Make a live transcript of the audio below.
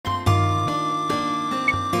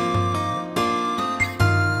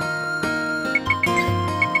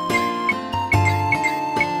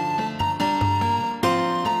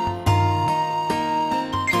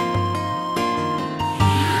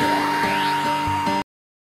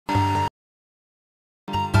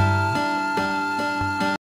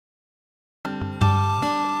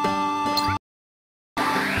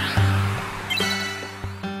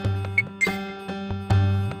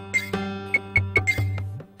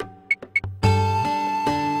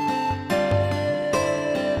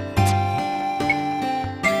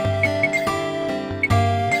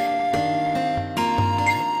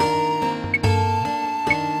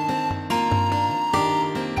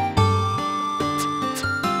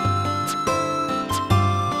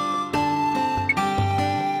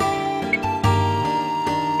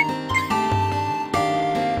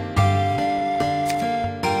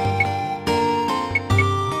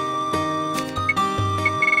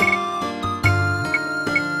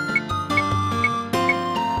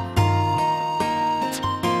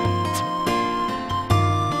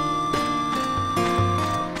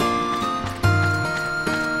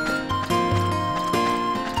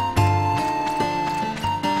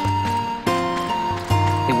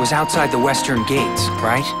It was outside the western gates,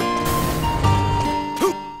 right?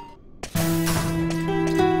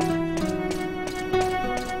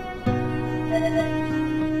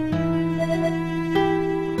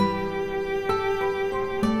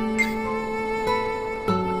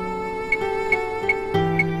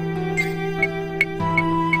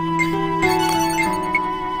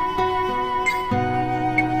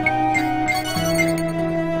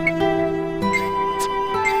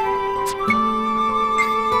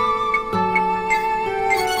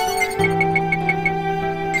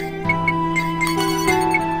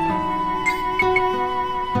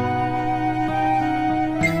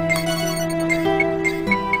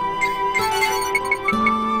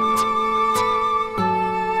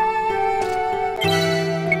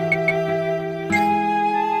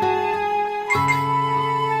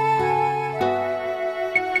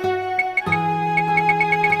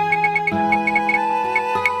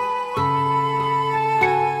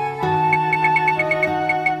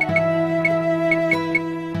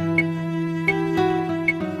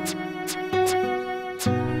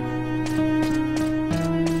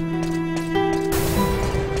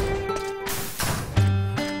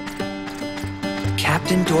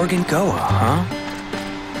 Captain Dorgenark, huh?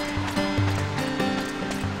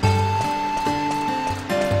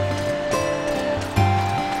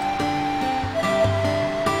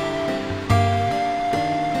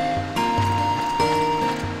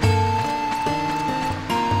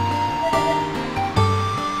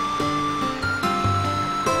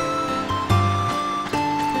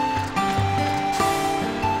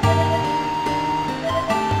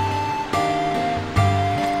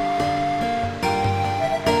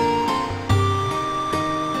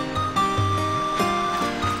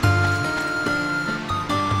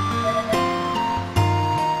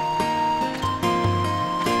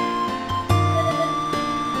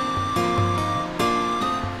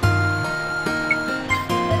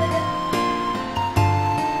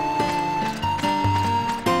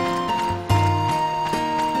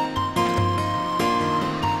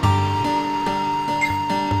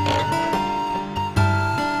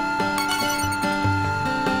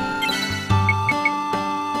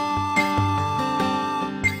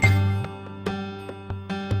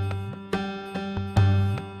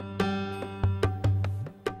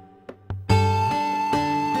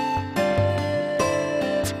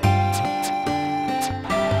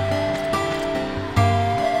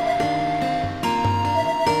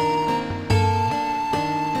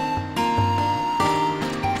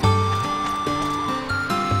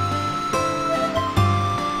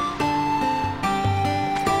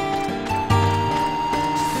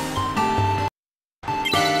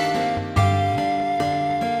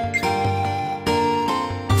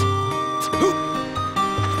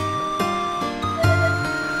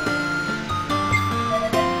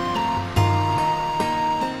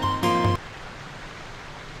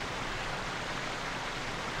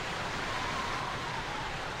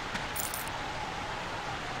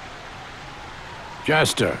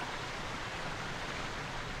 Jester.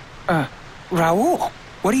 Raoul,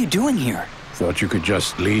 what are you doing here? Thought you could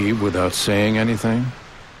just leave without saying anything?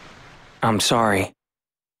 I'm sorry.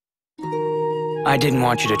 I didn't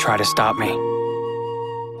want you to try to stop me.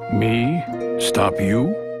 Me? Stop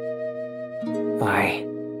you?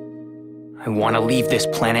 I want to leave this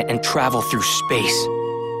planet and travel through space.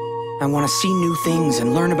 I want to see new things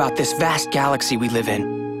and learn about this vast galaxy we live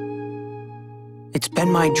in. It's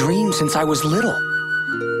been my dream since I was little.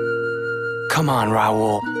 Come on,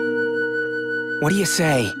 Raoul. What do you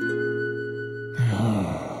say?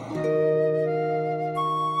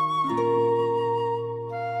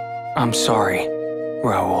 I'm sorry,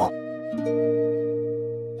 Raoul.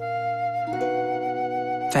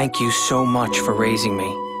 Thank you so much for raising me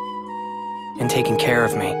and taking care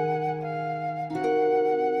of me.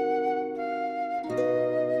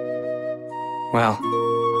 Well,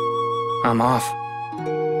 I'm off.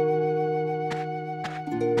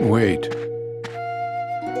 Wait.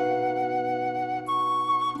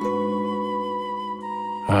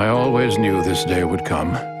 I always knew this day would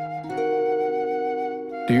come.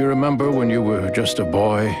 Do you remember when you were just a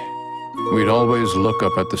boy? We'd always look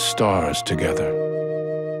up at the stars together.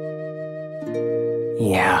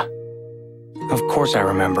 Yeah, of course I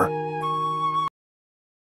remember.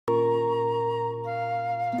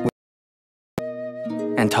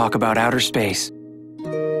 And talk about outer space.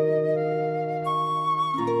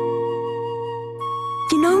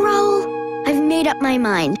 You know, Raoul, I've made up my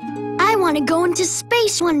mind. I want to go into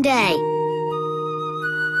space one day.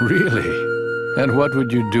 Really? And what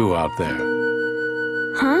would you do out there?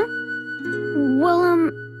 Huh? Well,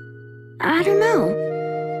 I don't know.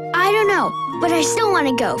 I don't know, but I still want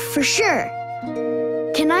to go, for sure.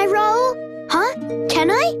 Can I, Raoul? Huh? Can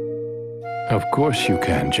I? Of course you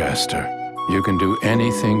can, Jester. You can do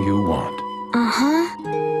anything you want. Uh-huh.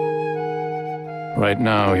 Right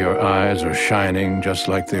now, your eyes are shining just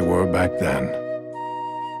like they were back then.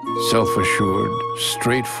 Self-assured,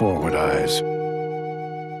 straightforward eyes.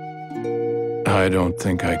 I don't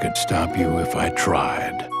think I could stop you if I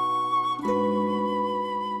tried.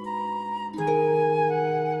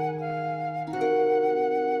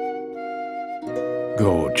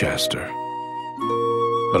 Go, Jester.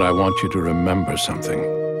 But I want you to remember something.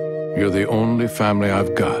 You're the only family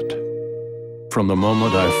I've got. From the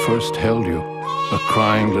moment I first held you, a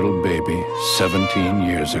crying little baby, 17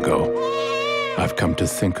 years ago, I've come to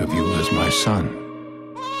think of you as my son.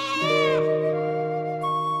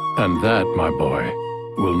 And that, my boy,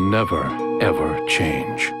 will never, ever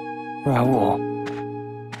change. Raoul.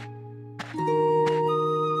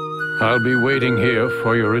 I'll be waiting here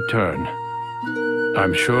for your return.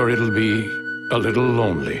 I'm sure it'll be a little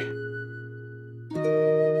lonely.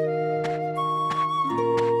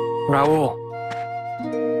 Raoul.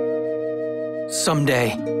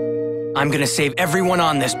 Someday, I'm gonna save everyone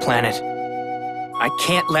on this planet. I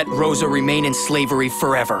can't let Rosa remain in slavery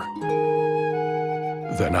forever.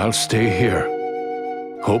 Then I'll stay here,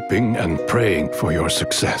 hoping and praying for your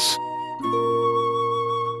success.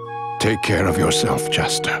 Take care of yourself,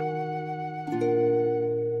 Jester.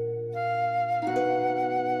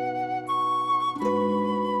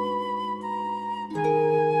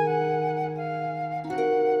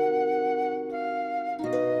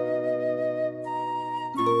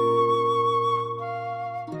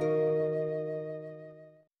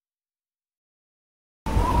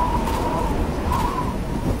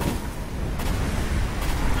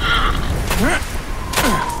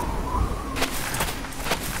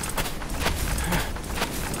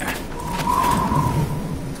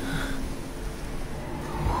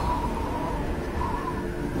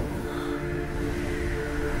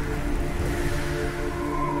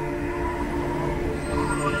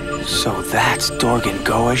 So that's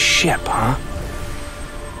Dorgenark's ship, huh?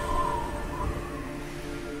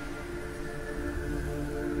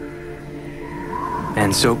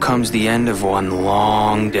 And so comes the end of one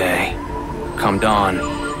long day. Come dawn,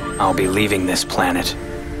 I'll be leaving this planet.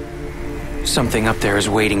 Something up there is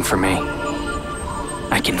waiting for me.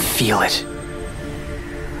 I can feel it.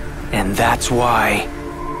 And that's why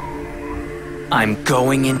I'm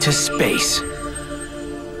going into space.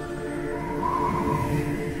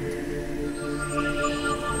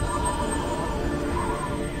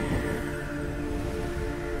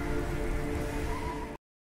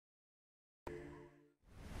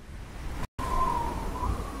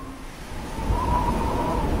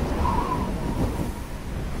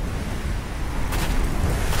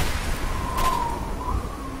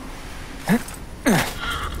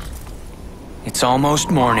 It's almost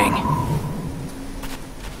morning.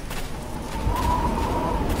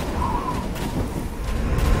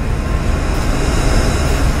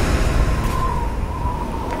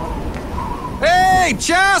 Hey,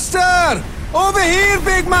 Chester! Over here,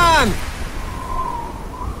 big man!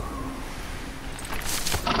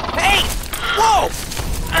 Hey! Whoa!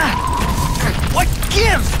 What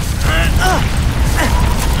gives?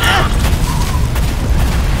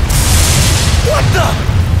 What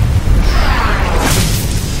the?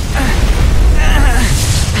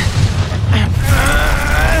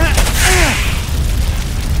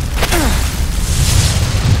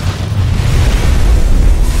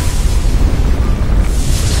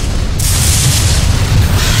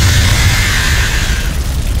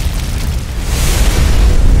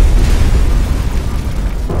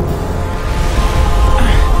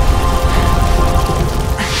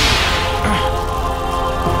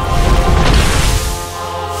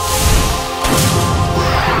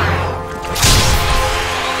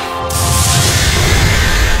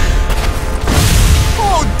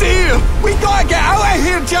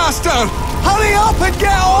 Chester! Hurry up and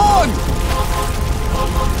get on!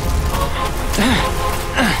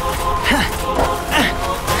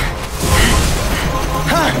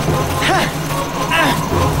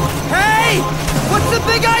 Hey! What's the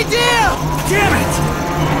big idea? Damn it!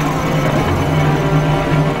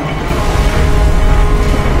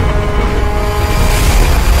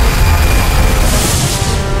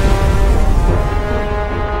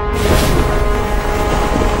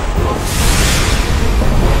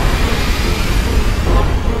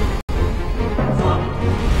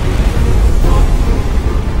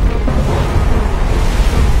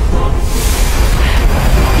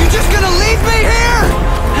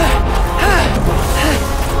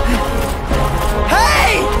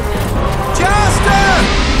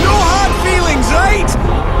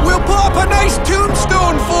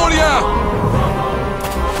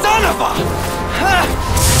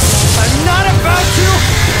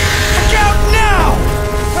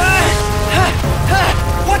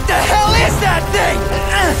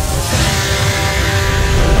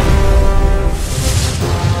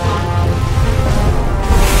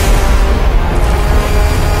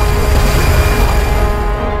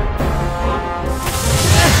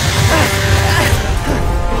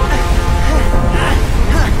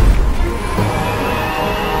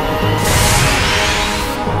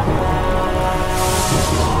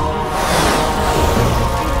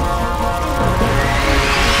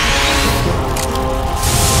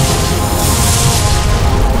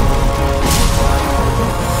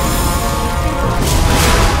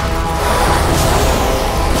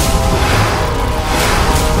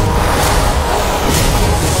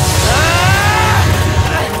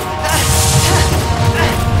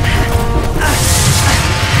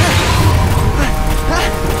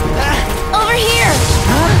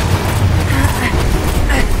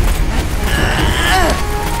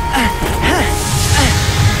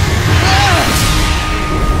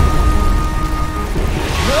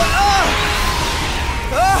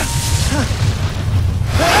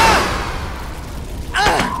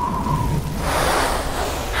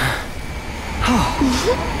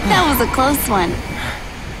 close one.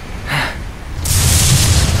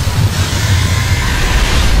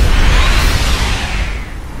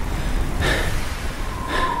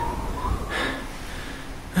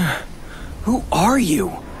 Who are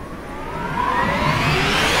you?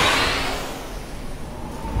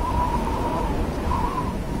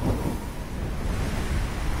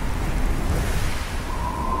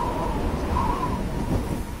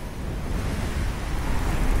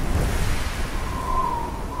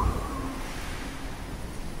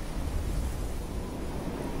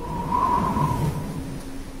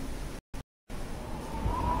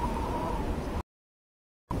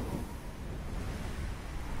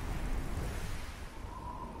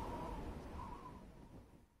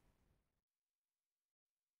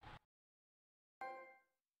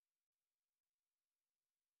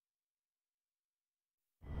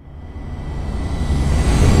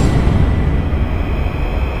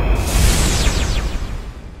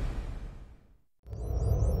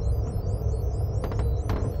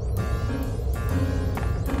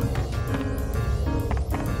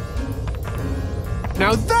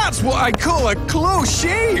 Now that's what I call a close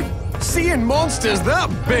shave! Seeing monsters that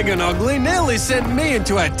big and ugly nearly sent me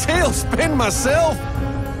into a tailspin myself!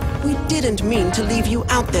 We didn't mean to leave you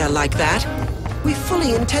out there like that. We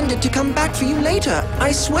fully intended to come back for you later,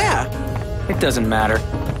 I swear. It doesn't matter.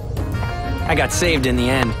 I got saved in the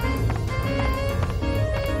end.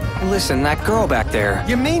 Listen, that girl back there.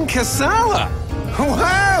 You mean Kasala?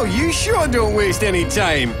 Wow, you sure don't waste any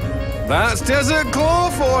time. That's Desert Claw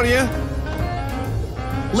for you.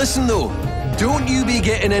 Listen though, don't you be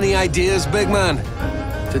getting any ideas, big man.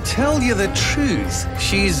 To tell you the truth,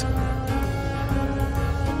 she's...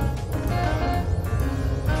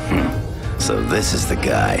 So this is the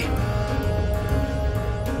guy.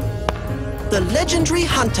 The legendary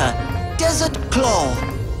hunter, Desert Claw.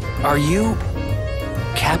 Are you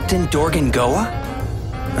Captain Dorgengoa?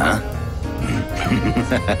 Huh?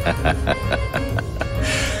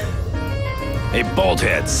 Hey,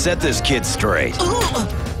 Bolthead, set this kid straight.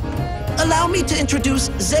 Allow me to introduce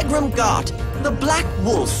Zegram Gart, the Black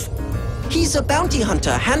Wolf. He's a bounty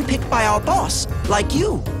hunter handpicked by our boss, like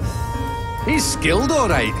you. He's skilled all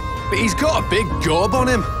right, but he's got a big job on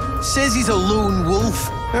him. Says he's a lone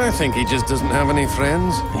wolf. I think he just doesn't have any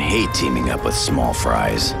friends. I hate teaming up with small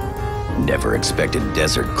fries. Never expected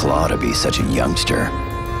Desert Claw to be such a youngster.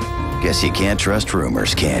 Guess you can't trust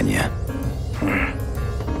rumors, can you?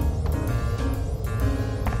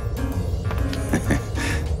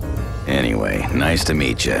 Anyway, nice to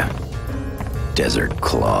meet you, Desert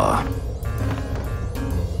Claw.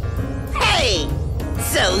 Hey!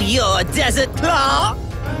 So you're Desert Claw?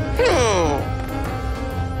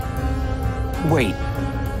 Wait,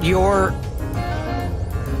 you're...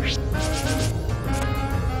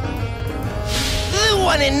 The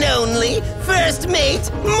one and only First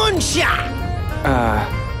Mate Munsha!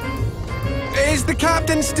 Is the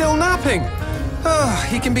captain still napping? Oh,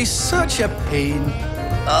 he can be such a pain.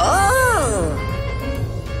 Oh!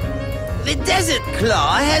 The Desert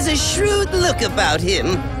Claw has a shrewd look about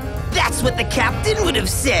him. That's what the captain would have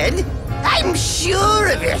said. I'm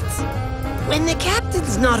sure of it. When the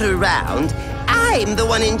captain's not around, I'm the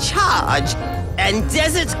one in charge. And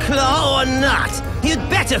Desert Claw or not, you'd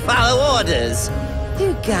better follow orders.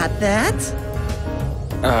 You got that?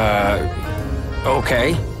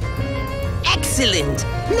 Okay. Excellent!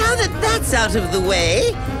 Now that that's out of the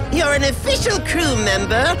way, you're an official crew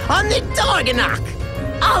member on the Dorgenark.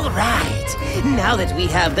 All right, now that we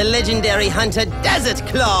have the legendary hunter Desert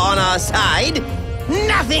Claw on our side,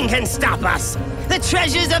 nothing can stop us. The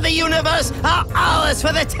treasures of the universe are ours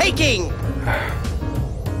for the taking.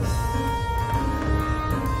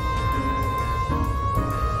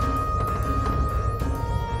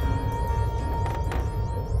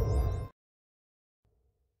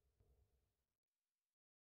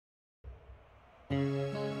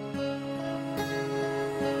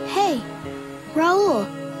 Hey, Raoul,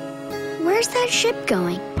 where's that ship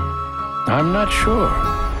going? I'm not sure.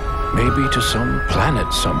 Maybe to some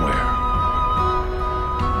planet somewhere.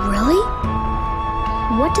 Really?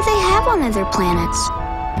 What do they have on other planets?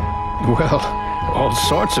 Well, all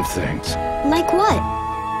sorts of things. Like what?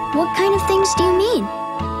 What kind of things do you mean?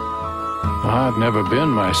 I've never been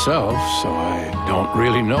myself, so I don't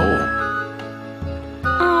really know.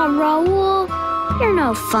 Aw, Raoul, you're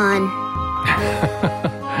no fun.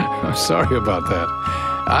 I'm sorry about that.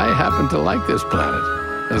 I happen to like this planet.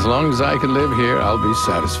 As long as I can live here, I'll be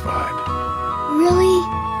satisfied. Really?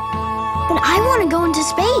 But I want to go into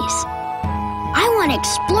space. I want to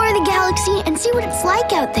explore the galaxy and see what it's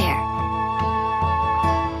like out there.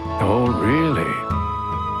 Oh, really?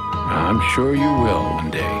 I'm sure you will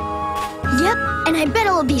one day. Yep, and I bet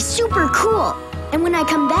it'll be super cool. And when I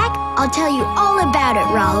come back, I'll tell you all about it,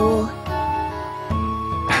 Raul.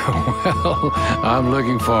 Well, I'm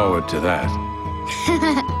looking forward to that.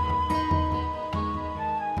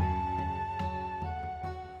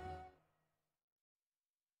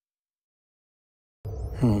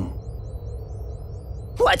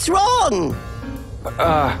 What's wrong?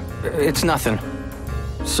 It's nothing.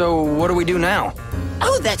 So, what do we do now?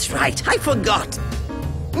 Oh, that's right. I forgot.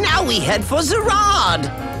 Now we head for Zerard.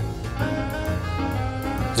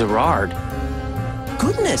 Zerard?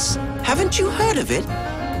 Goodness, haven't you heard of it?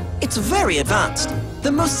 It's very advanced.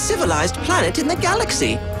 The most civilized planet in the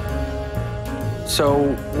galaxy.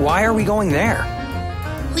 So, why are we going there?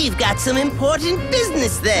 We've got some important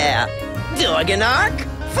business there. Dorgenark,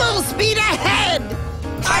 full speed ahead!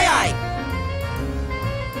 Aye, aye.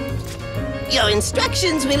 Your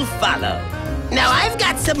instructions will follow. Now I've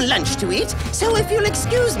got some lunch to eat, so if you'll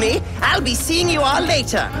excuse me, I'll be seeing you all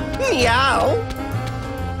later. Meow!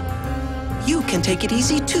 You can take it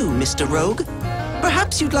easy too, Mr. Rogue.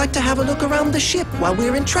 Perhaps you'd like to have a look around the ship while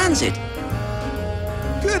we're in transit.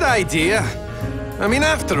 Good idea. I mean,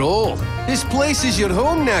 after all, this place is your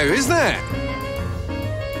home now, isn't it?